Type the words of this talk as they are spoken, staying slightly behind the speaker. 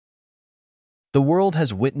The world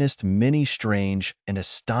has witnessed many strange and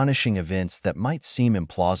astonishing events that might seem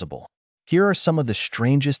implausible. Here are some of the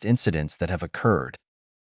strangest incidents that have occurred.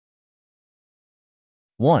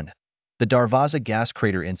 1. The Darvaza gas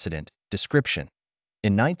crater incident. Description: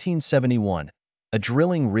 in 1971, a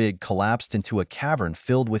drilling rig collapsed into a cavern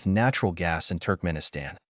filled with natural gas in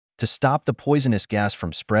Turkmenistan. To stop the poisonous gas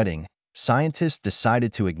from spreading, scientists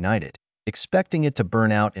decided to ignite it, expecting it to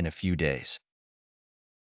burn out in a few days.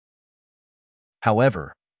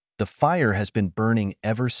 However, the fire has been burning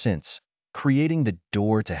ever since, creating the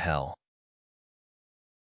door to hell.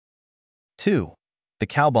 2. The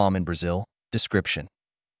cow bomb in Brazil. Description: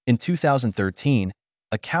 in 2013,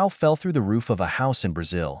 a cow fell through the roof of a house in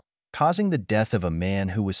Brazil, causing the death of a man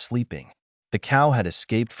who was sleeping. The cow had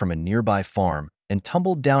escaped from a nearby farm and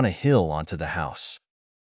tumbled down a hill onto the house.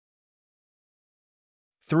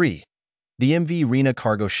 3. The MV Rena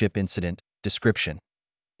cargo ship incident. Description: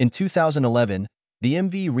 in 2011, the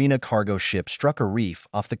MV Rena cargo ship struck a reef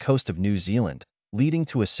off the coast of New Zealand, leading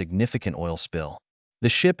to a significant oil spill. The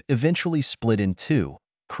ship eventually split in two,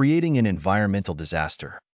 creating an environmental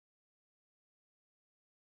disaster.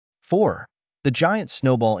 4. The giant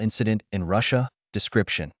snowball incident in Russia.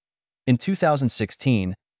 Description: in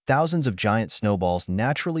 2016, thousands of giant snowballs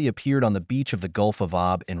naturally appeared on the beach of the Gulf of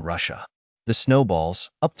Ob in Russia. The snowballs,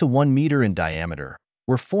 up to 1 meter in diameter,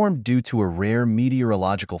 were formed due to a rare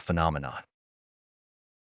meteorological phenomenon.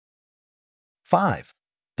 5.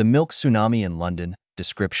 The milk tsunami in London.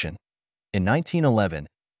 Description: in 1911,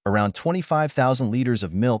 around 25,000 liters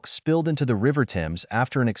of milk spilled into the River Thames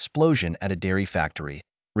after an explosion at a dairy factory,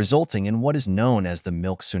 resulting in what is known as the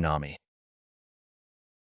milk tsunami.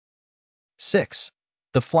 6.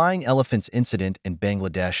 The flying elephants incident in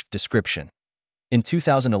Bangladesh. Description: in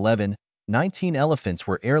 2011, 19 elephants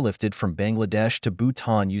were airlifted from Bangladesh to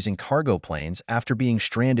Bhutan using cargo planes after being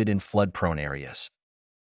stranded in flood-prone areas.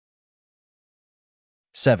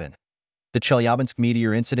 7. The Chelyabinsk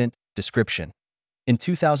meteor incident. Description: in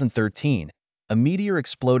 2013, a meteor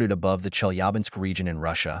exploded above the Chelyabinsk region in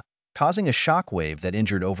Russia, causing a shock wave that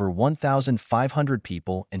injured over 1,500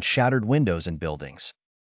 people and shattered windows in buildings.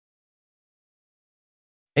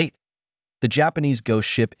 8. The Japanese ghost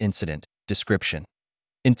ship incident. Description: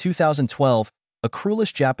 in 2012, a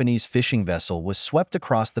crewless Japanese fishing vessel was swept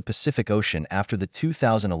across the Pacific Ocean after the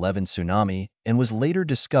 2011 tsunami and was later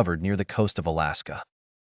discovered near the coast of Alaska.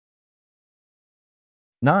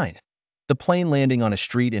 9. The plane landing on a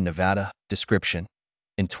street in Nevada. Description: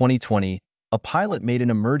 in 2020, a pilot made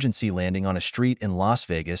an emergency landing on a street in Las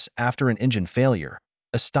Vegas after an engine failure,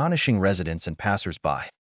 astonishing residents and passers-by.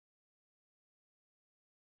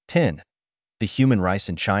 10. The human rice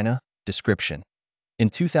in China. Description: in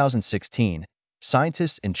 2016,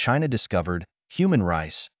 scientists in China discovered human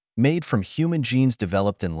rice, made from human genes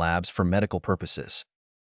developed in labs for medical purposes.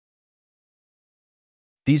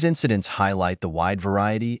 These incidents highlight the wide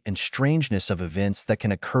variety and strangeness of events that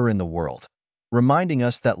can occur in the world, reminding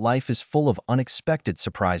us that life is full of unexpected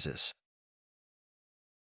surprises.